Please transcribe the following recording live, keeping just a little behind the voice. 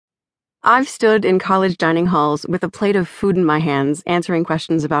I've stood in college dining halls with a plate of food in my hands answering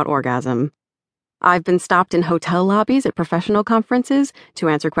questions about orgasm. I've been stopped in hotel lobbies at professional conferences to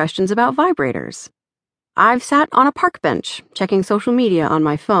answer questions about vibrators. I've sat on a park bench checking social media on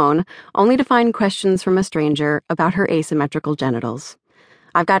my phone only to find questions from a stranger about her asymmetrical genitals.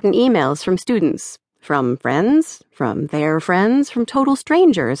 I've gotten emails from students, from friends, from their friends, from total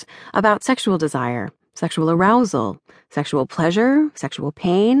strangers about sexual desire, sexual arousal, sexual pleasure, sexual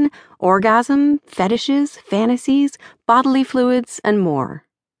pain, orgasm, fetishes, fantasies, bodily fluids, and more.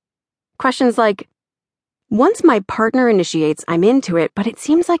 Questions like, once my partner initiates, I'm into it, but it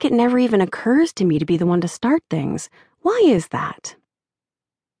seems like it never even occurs to me to be the one to start things. Why is that?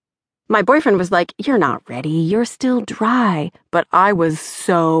 My boyfriend was like, you're not ready, you're still dry. But I was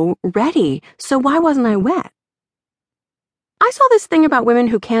so ready, so why wasn't I wet? I saw this thing about women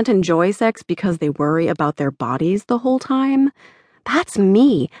who can't enjoy sex because they worry about their bodies the whole time. That's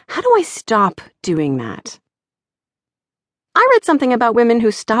me. How do I stop doing that? I read something about women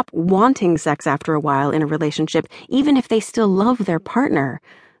who stop wanting sex after a while in a relationship, even if they still love their partner.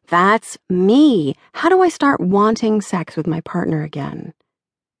 That's me. How do I start wanting sex with my partner again?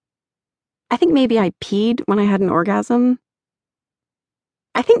 I think maybe I peed when I had an orgasm.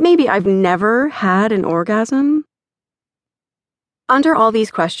 I think maybe I've never had an orgasm. Under all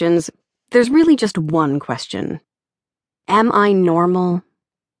these questions, there's really just one question. Am I normal?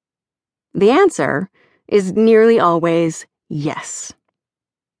 The answer is nearly always yes.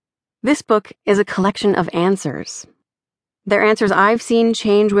 This book is a collection of answers. They're answers I've seen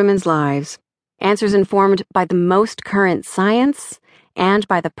change women's lives, answers informed by the most current science and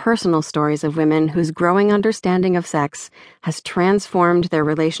by the personal stories of women whose growing understanding of sex has transformed their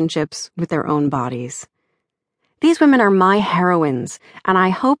relationships with their own bodies. These women are my heroines, and I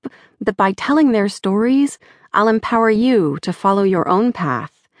hope that by telling their stories, I'll empower you to follow your own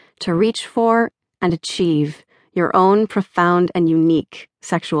path, to reach for and achieve your own profound and unique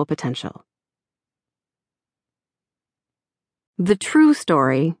sexual potential. The true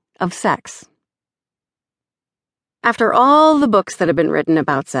story of sex. After all the books that have been written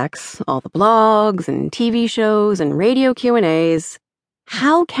about sex, all the blogs and TV shows and radio Q&As,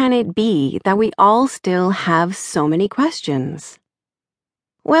 how can it be that we all still have so many questions?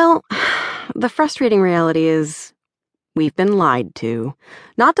 Well, the frustrating reality is we've been lied to.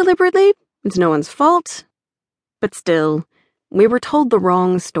 Not deliberately, it's no one's fault, but still, we were told the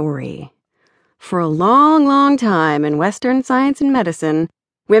wrong story. For a long, long time in Western science and medicine,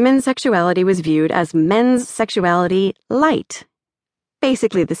 women's sexuality was viewed as men's sexuality light.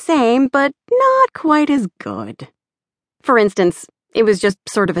 Basically the same, but not quite as good. For instance, it was just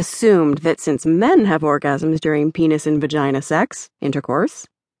sort of assumed that since men have orgasms during penis and vagina sex, intercourse,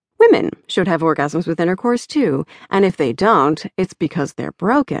 women should have orgasms with intercourse too, and if they don't, it's because they're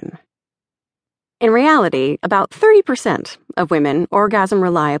broken. In reality, about 30% of women orgasm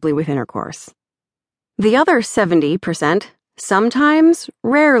reliably with intercourse. The other 70% sometimes,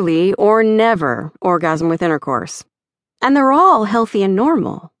 rarely, or never orgasm with intercourse. And they're all healthy and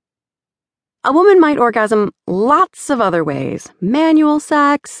normal. A woman might orgasm lots of other ways: manual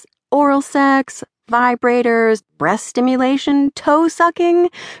sex, oral sex, vibrators, breast stimulation, toe sucking,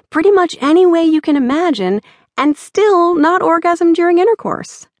 pretty much any way you can imagine, and still not orgasm during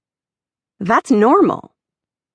intercourse. That's normal.